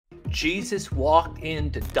Jesus walked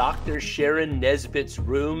into Dr. Sharon Nesbitt's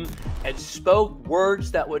room and spoke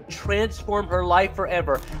words that would transform her life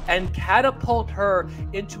forever and catapult her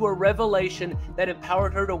into a revelation that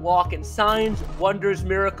empowered her to walk in signs, wonders,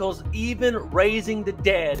 miracles, even raising the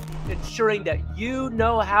dead, ensuring that you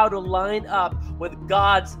know how to line up with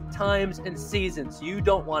God's times and seasons. You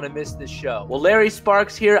don't want to miss this show. Well, Larry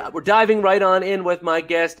Sparks here. We're diving right on in with my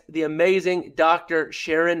guest, the amazing Dr.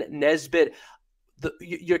 Sharon Nesbitt.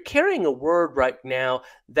 You're carrying a word right now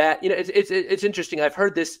that, it's interesting. I've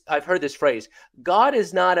heard this phrase. God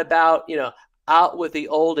is not about, out with the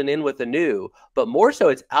old and in with the new, but more so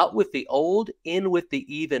it's out with the old, in with the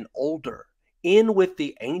even older, in with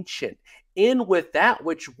the ancient, in with that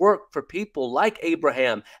which worked for people like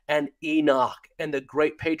Abraham and Enoch and the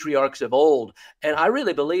great patriarchs of old. And I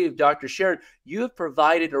really believe, Dr. Sharon, you have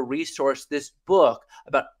provided a resource, this book,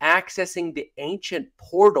 about accessing the ancient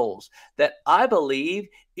portals that I believe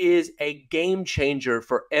is a game changer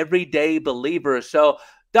for everyday believers. So,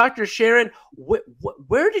 Dr. Sharon,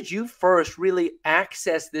 where did you first really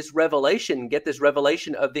access this revelation, get this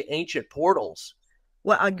revelation of the ancient portals?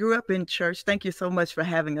 Well, I grew up in church. Thank you so much for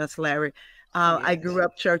having us, Larry. I grew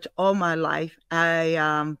up church all my life.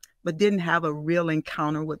 But didn't have a real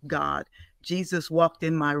encounter with God. Jesus walked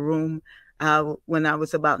in my room when I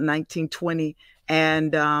was about 19, 20,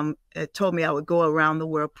 and it told me I would go around the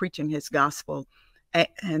world preaching his gospel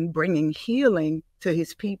and bringing healing to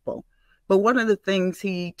his people. But one of the things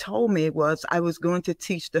he told me was I was going to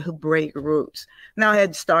teach the Hebraic roots. Now I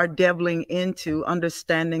had started dabbling into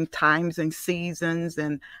understanding times and seasons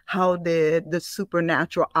and how did the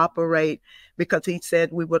supernatural operate, because he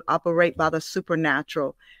said we would operate by the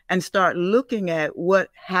supernatural, and start looking at what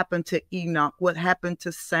happened to Enoch, what happened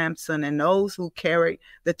to Samson, and those who carried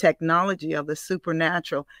the technology of the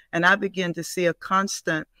supernatural. And I began to see a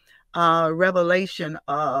constant revelation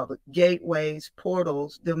of gateways,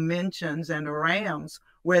 portals, dimensions, and realms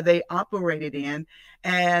where they operated in.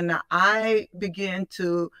 And I began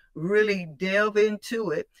to really delve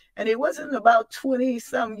into it. And it wasn't about 20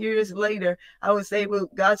 some years later, I was able,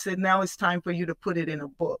 God said, now it's time for you to put it in a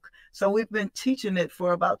book. So we've been teaching it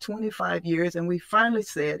for about 25 years. And we finally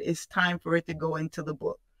said it's time for it to go into the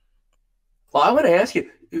book. Well, I want to ask you,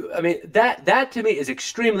 I mean, that to me is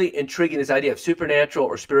extremely intriguing, this idea of supernatural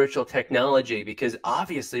or spiritual technology, because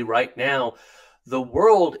obviously right now the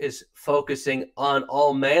world is focusing on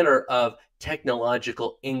all manner of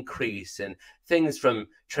technological increase and things from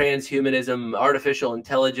transhumanism, artificial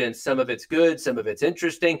intelligence. Some of it's good, some of it's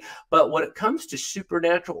interesting. But when it comes to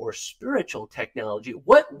supernatural or spiritual technology,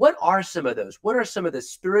 what are some of those? What are some of the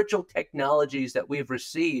spiritual technologies that we've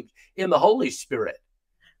received in the Holy Spirit?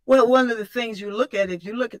 Well, one of the things you look at, if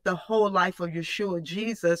you look at the whole life of Yeshua,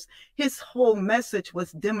 Jesus, his whole message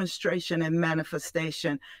was demonstration and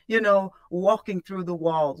manifestation, walking through the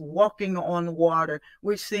walls, walking on water.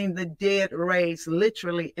 We've seen the dead raised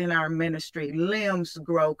literally in our ministry, limbs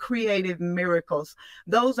grow, creative miracles.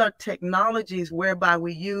 Those are technologies whereby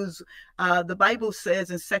we use, the Bible says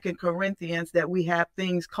in 2 Corinthians that we have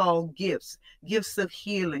things called gifts of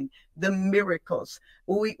healing, the miracles.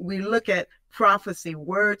 We look at prophecy,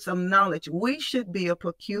 words of knowledge. We should be a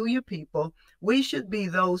peculiar people. We should be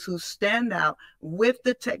those who stand out with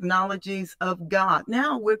the technologies of God.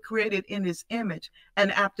 Now we're created in his image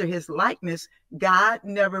and after his likeness. God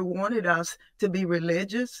never wanted us to be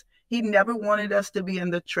religious. He never wanted us to be in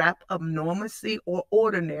the trap of normacy or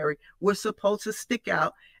ordinary. We're supposed to stick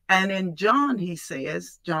out. And in John, he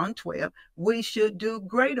says, John 12, we should do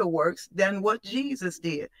greater works than what Jesus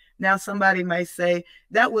did. Now, somebody may say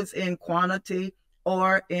that was in quantity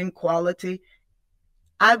or in quality.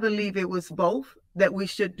 I believe it was both, that we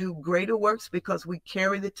should do greater works because we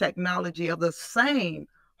carry the technology of the same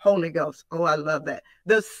Holy Ghost. Oh, I love that.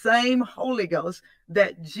 The same Holy Ghost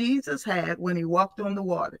that Jesus had when he walked on the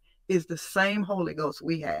water is the same Holy Ghost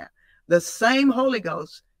we have. The same Holy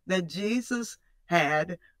Ghost that Jesus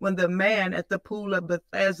had when the man at the pool of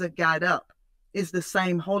Bethesda got up is the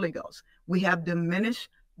same Holy Ghost. We have diminished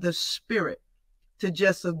the spirit to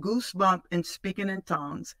just a goosebump and speaking in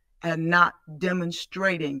tongues and not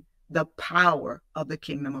demonstrating the power of the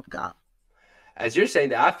kingdom of God. As you're saying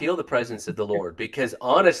that, I feel the presence of the Lord, because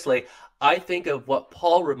honestly, I think of what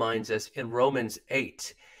Paul reminds us in Romans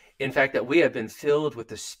 8. In fact, that we have been filled with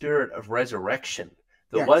the spirit of resurrection.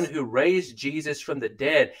 The one who raised Jesus from the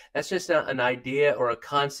dead. That's just not an idea or a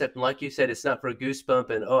concept. And like you said, it's not for a goosebump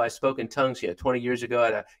and, I spoke in tongues 20 years ago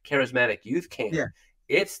at a charismatic youth camp. Yeah.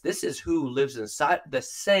 This is who lives inside, the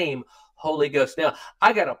same Holy Ghost. Now,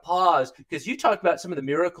 I got to pause because you talked about some of the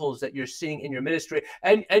miracles that you're seeing in your ministry,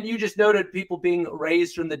 and you just noted people being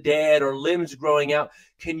raised from the dead or limbs growing out.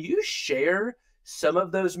 Can you share some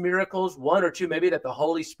of those miracles, one or two maybe, that the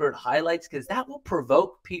Holy Spirit highlights? Because that will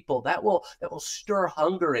provoke people. That will stir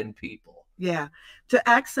hunger in people. Yeah. To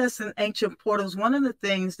access an ancient portals, one of the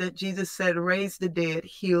things that Jesus said, raise the dead,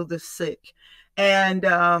 heal the sick. And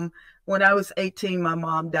when I was 18, my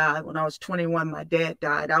mom died. When I was 21, my dad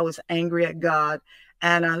died. I was angry at God.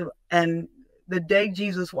 And the day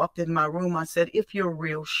Jesus walked in my room, I said, if you're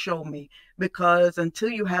real, show me. Because until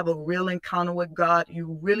you have a real encounter with God,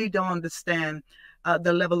 you really don't understand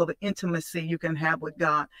the level of intimacy you can have with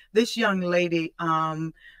God. This young lady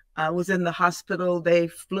was in the hospital. They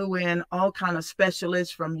flew in all kind of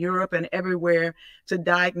specialists from Europe and everywhere to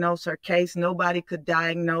diagnose her case. Nobody could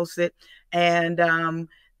diagnose it. And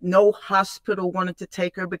no hospital wanted to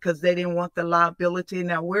take her because they didn't want the liability.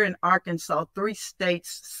 Now, we're in Arkansas. 3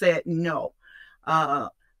 states said no.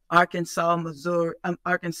 Arkansas,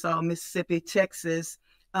 Mississippi, Texas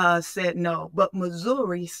said no. But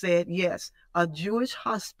Missouri said yes. A Jewish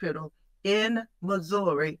hospital in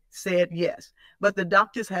Missouri said yes. But the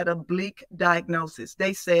doctors had a bleak diagnosis.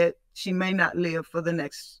 They said she may not live for the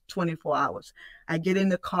next 24 hours. I get in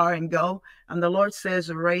the car and go, and the Lord says,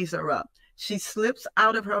 raise her up. She slips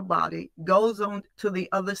out of her body, goes on to the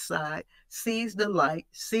other side, sees the light,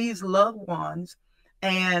 sees loved ones.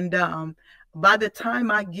 And by the time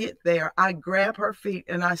I get there, I grab her feet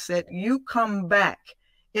and I said, you come back.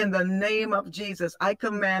 In the name of Jesus, I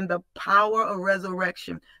command the power of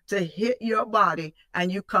resurrection to hit your body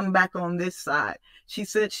and you come back on this side. She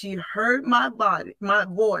said she heard my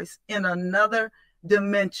voice in another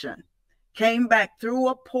dimension, came back through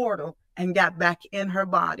a portal and got back in her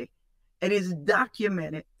body. It is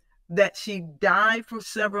documented that she died for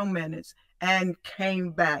several minutes and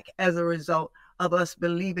came back as a result of us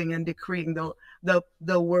believing and decreeing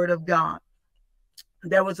the word of God.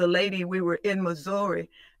 There was a lady, we were in Missouri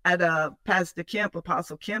at Pastor Kemp,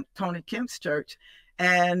 Apostle Kemp, Tony Kemp's church,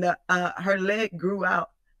 and her leg grew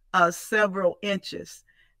out several inches.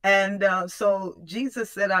 And so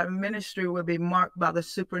Jesus said our ministry would be marked by the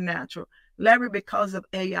supernatural. Larry, because of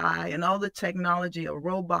AI and all the technology of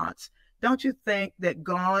robots, don't you think that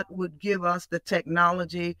God would give us the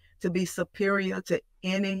technology to be superior to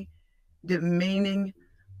any demeaning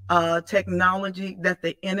technology that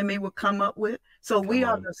the enemy will come up with? So we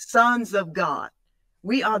are the sons of God.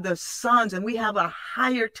 We are the sons, and we have a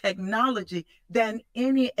higher technology than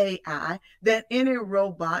any AI, than any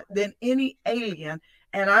robot, than any alien.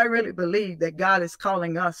 And I really believe that God is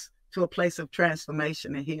calling us to a place of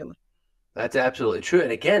transformation and healing. That's absolutely true.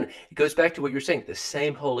 And again, it goes back to what you're saying, the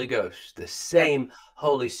same Holy Ghost, the same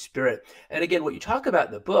Holy Spirit. And again, what you talk about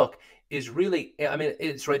in the book is really, I mean,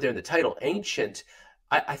 it's right there in the title, ancient.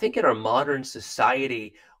 I think in our modern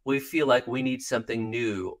society, we feel like we need something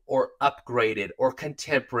new or upgraded or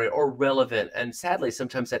contemporary or relevant. And sadly,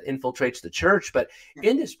 sometimes that infiltrates the church. But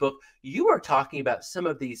in this book, you are talking about some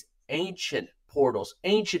of these ancient portals,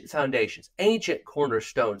 ancient foundations, ancient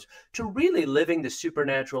cornerstones to really living the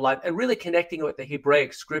supernatural life and really connecting with the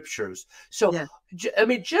Hebraic scriptures. So, I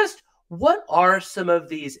mean, just what are some of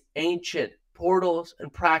these ancient portals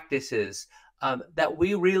and practices that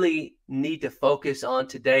we really need to focus on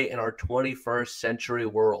today in our 21st century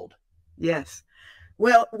world? Yes.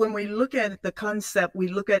 Well, when we look at the concept, we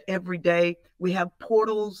look at every day. We have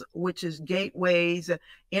portals, which is gateways,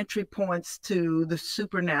 entry points to the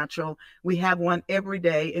supernatural. We have one every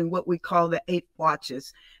day in what we call the 8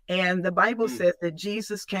 watches. And the Bible says that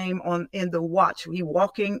Jesus came in the watch. He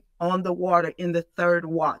walking on the water in the 3rd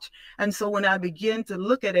watch. And so when I begin to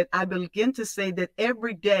look at it, I begin to say that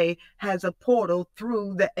every day has a portal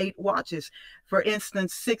through the 8 watches. For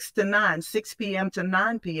instance, 6 to 9, 6 p.m. to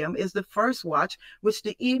 9 p.m. is the 1st watch, which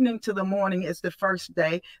the evening to the morning is the 1st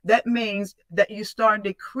day. That means that you start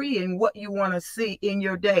decreeing what you want to see in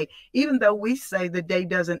your day. Even though we say the day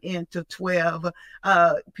doesn't end till 12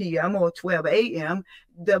 p.m. or 12 a.m.,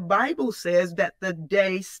 the Bible says that the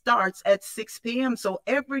day starts at 6 p.m. So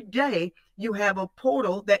every day you have a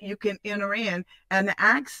portal that you can enter in and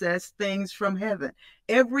access things from heaven.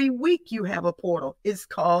 Every week you have a portal. It's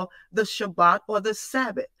called the Shabbat or the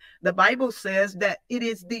Sabbath. The Bible says that it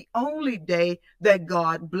is the only day that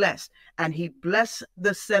God blessed, and he blessed the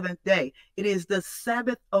 7th day. It is the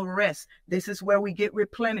Sabbath of rest. This is where we get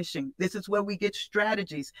replenishing. This is where we get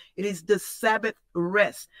strategies. It is the Sabbath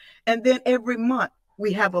rest. And then every month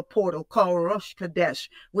we have a portal called Rosh Kadesh,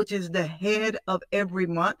 which is the head of every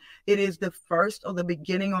month. It is the first or the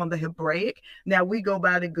beginning on the Hebraic. Now we go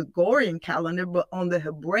by the Gregorian calendar, but on the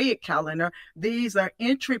Hebraic calendar, these are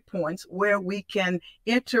entry points where we can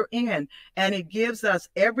enter in. And it gives us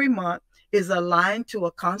every month is aligned to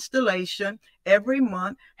a constellation. Every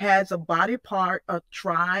month has a body part, a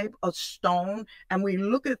tribe, a stone, and we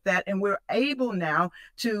look at that and we're able now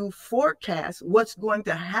to forecast what's going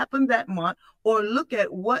to happen that month, or look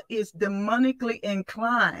at what is demonically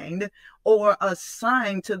inclined or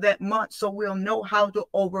assigned to that month, so we'll know how to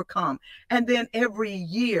overcome. And then every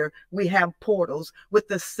year we have portals with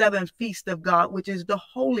the 7 feasts of God, which is the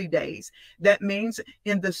holy days. That means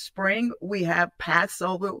in the spring we have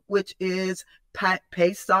Passover, which is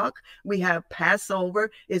Pesach. We have Passover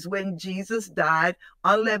is when Jesus died.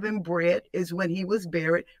 Unleavened bread is when he was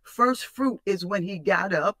buried. First fruit is when he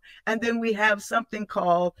got up. And then we have something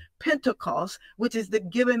called Pentecost, which is the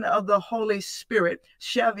giving of the Holy Spirit.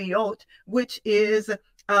 Shavuot, which is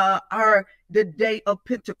the day of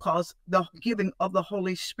Pentecost, the giving of the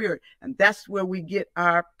Holy Spirit. And that's where we get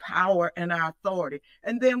our power and our authority.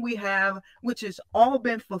 And then we have, which has all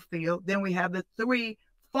been fulfilled, then we have the 3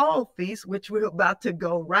 fall feast, which we're about to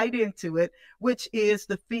go right into it, which is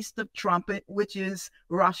the Feast of Trumpet, which is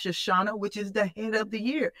Rosh Hashanah, which is the head of the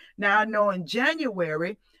year. Now, I know in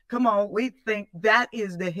January, come on, we think that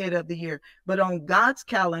is the head of the year. But on God's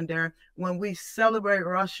calendar, when we celebrate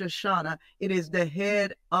Rosh Hashanah, it is the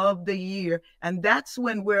head of the year. And that's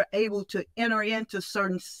when we're able to enter into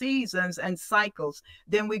certain seasons and cycles.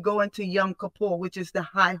 Then we go into Yom Kippur, which is the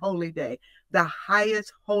high holy day, the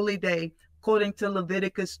highest holy day. According to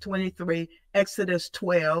Leviticus 23, Exodus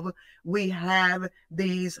 12, we have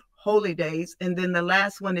these holy days. And then the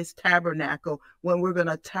last one is tabernacle, when we're going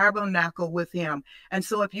to tabernacle with him. And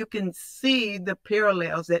so if you can see the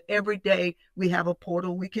parallels, that every day we have a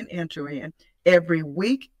portal we can enter in. Every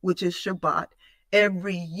week, which is Shabbat,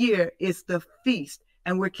 every year is the feast.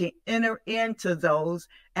 And we can enter into those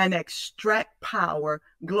and extract power,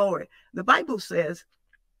 glory. The Bible says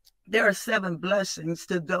there are 7 blessings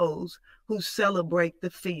to those who celebrate the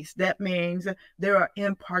feast. That means there are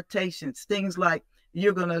impartations, things like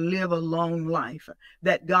you're going to live a long life,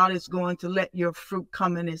 that God is going to let your fruit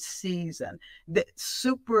come in its season, that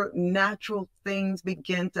supernatural things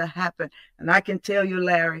begin to happen. And I can tell you,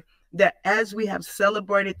 Larry, that as we have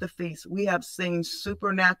celebrated the feast, we have seen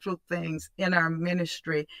supernatural things in our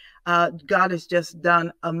ministry. God has just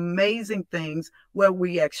done amazing things where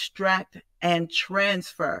we extract and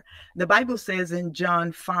transfer. The Bible says in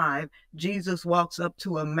John 5, Jesus walks up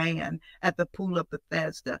to a man at the pool of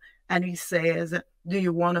Bethesda, and he says, do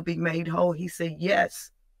you want to be made whole? He said, yes.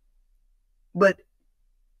 But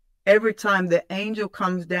every time the angel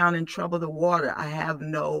comes down and trouble the water, I have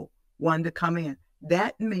no one to come in.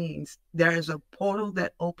 That means there is a portal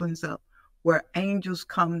that opens up where angels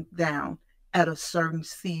come down at a certain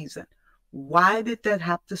season. Why did that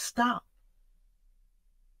have to stop?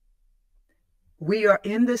 We are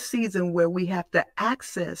in the season where we have to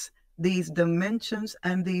access these dimensions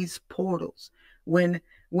and these portals. When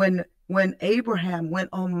Abraham went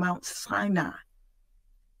on Mount Sinai,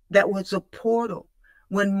 that was a portal.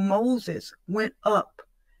 When Moses went up,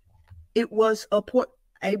 it was a portal.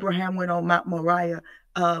 Abraham went on Mount Moriah.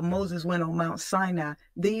 Moses went on Mount Sinai.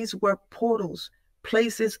 These were portals,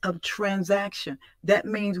 places of transaction. That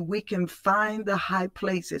means we can find the high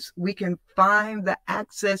places. We can find the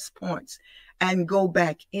access points and go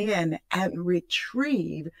back in and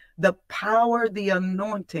retrieve the power, the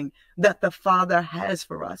anointing that the Father has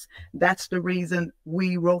for us. That's the reason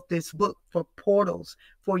we wrote this book, for portals,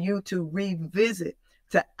 for you to revisit,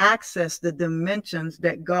 to access the dimensions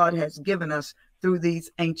that God has given us through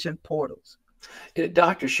these ancient portals.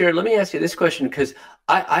 Dr. Sharon, let me ask you this question, because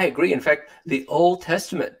I agree. In fact, the Old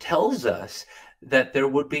Testament tells us that there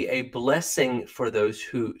would be a blessing for those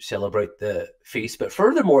who celebrate the feast. But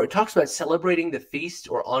furthermore, it talks about celebrating the feast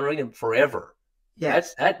or honoring them forever.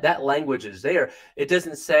 Yes. That language is there. It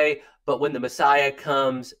doesn't say, but when the Messiah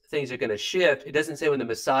comes, things are going to shift. It doesn't say when the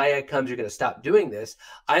Messiah comes, you're going to stop doing this.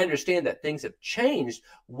 I understand that things have changed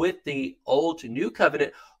with the old to new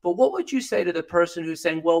covenant. But what would you say to the person who's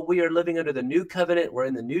saying, well, we are living under the new covenant, we're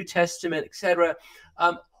in the New Testament, etc.?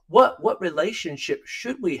 What relationship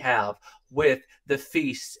should we have with the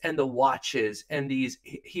feasts and the watches and these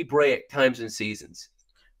Hebraic times and seasons?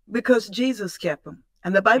 Because Jesus kept them.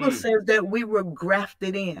 And the Bible says that we were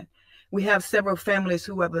grafted in. We have several families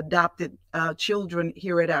who have adopted children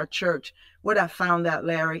here at our church. What I found out,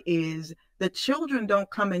 Larry, is the children don't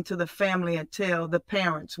come into the family and tell the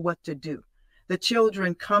parents what to do. The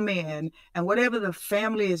children come in, and whatever the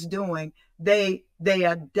family is doing, they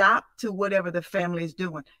adapt to whatever the family is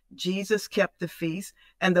doing. Jesus kept the feast,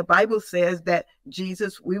 and the Bible says that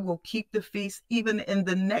we will keep the feast even in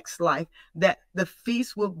the next life, that the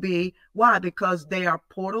feast will be, why? Because they are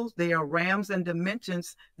portals, they are realms and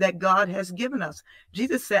dimensions that God has given us.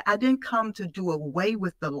 Jesus said, I didn't come to do away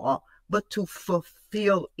with the law, but to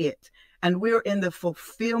fulfill it. And we're in the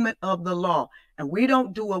fulfillment of the law, and we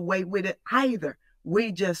don't do away with it either.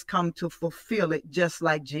 We just come to fulfill it, just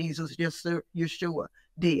like Jesus, Yeshua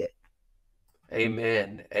did.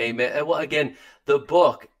 Amen. Amen. And well, again, the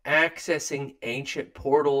book, Accessing Ancient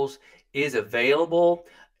Portals, is available.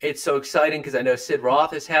 It's so exciting because I know Sid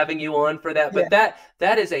Roth is having you on for that, but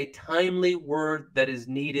that is a timely word that is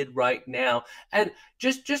needed right now. And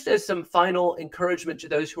just as some final encouragement to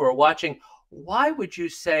those who are watching, why would you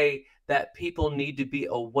say that people need to be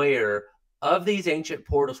aware of these ancient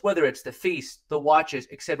portals, whether it's the feast, the watches,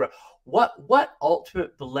 etc.? What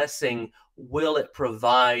ultimate blessing will it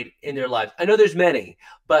provide in their lives? I know there's many,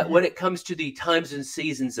 but when it comes to the times and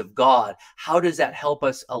seasons of God, how does that help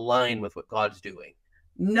us align with what God's doing?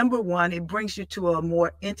 Number one, it brings you to a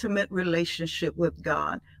more intimate relationship with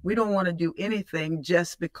God. We don't want to do anything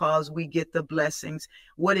just because we get the blessings.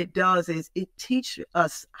 What it does is it teaches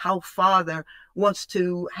us how Father wants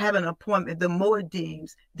to have an appointment. The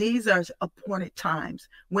Moedims, these are appointed times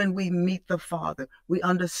when we meet the Father. We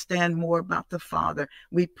understand more about the Father.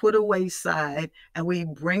 We put away side and we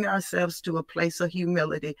bring ourselves to a place of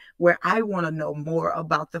humility where I want to know more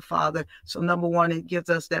about the Father. So number one, it gives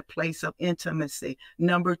us that place of intimacy.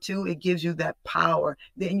 Number two, it gives you that power.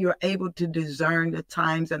 Then you're able to discern the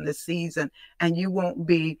times and the season, and you won't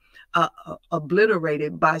be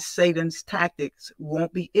obliterated by Satan's tactics,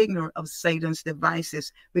 won't be ignorant of Satan's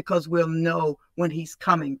devices, because we'll know when he's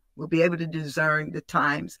coming. We'll be able to discern the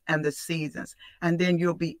times and the seasons, and then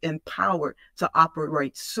you'll be empowered to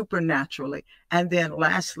operate supernaturally. And then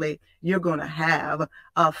lastly, you're going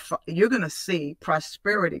to see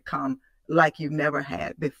prosperity come like you've never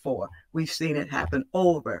had before. We've seen it happen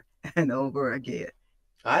over and over again.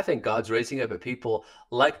 I think God's raising up a people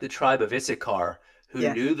like the tribe of Issachar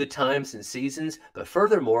who knew the times and seasons, but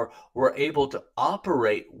furthermore, were able to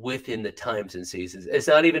operate within the times and seasons. It's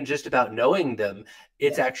not even just about knowing them.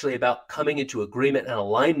 It's actually about coming into agreement and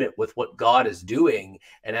alignment with what God is doing.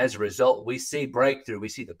 And as a result, we see breakthrough, we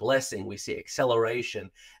see the blessing, we see acceleration.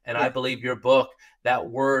 And I believe your book, that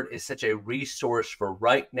word, is such a resource for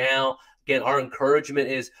right now. Again, our encouragement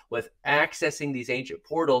is with accessing these ancient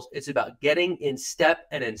portals, it's about getting in step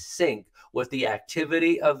and in sync with the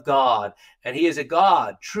activity of God. And he is a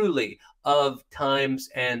God, truly, of times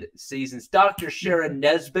and seasons. Dr. Sharon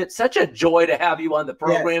Nesbitt, such a joy to have you on the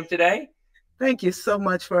program today. Thank you so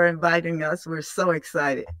much for inviting us. We're so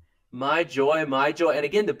excited. My joy, my joy. And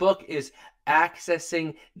again, the book is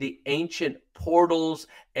Accessing the Ancient Portals,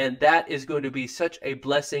 and that is going to be such a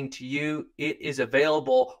blessing to you. It is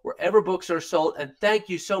available wherever books are sold. And thank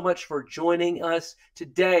you so much for joining us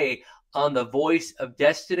today on The Voice of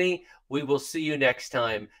Destiny. We will see you next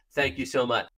time. Thank you so much.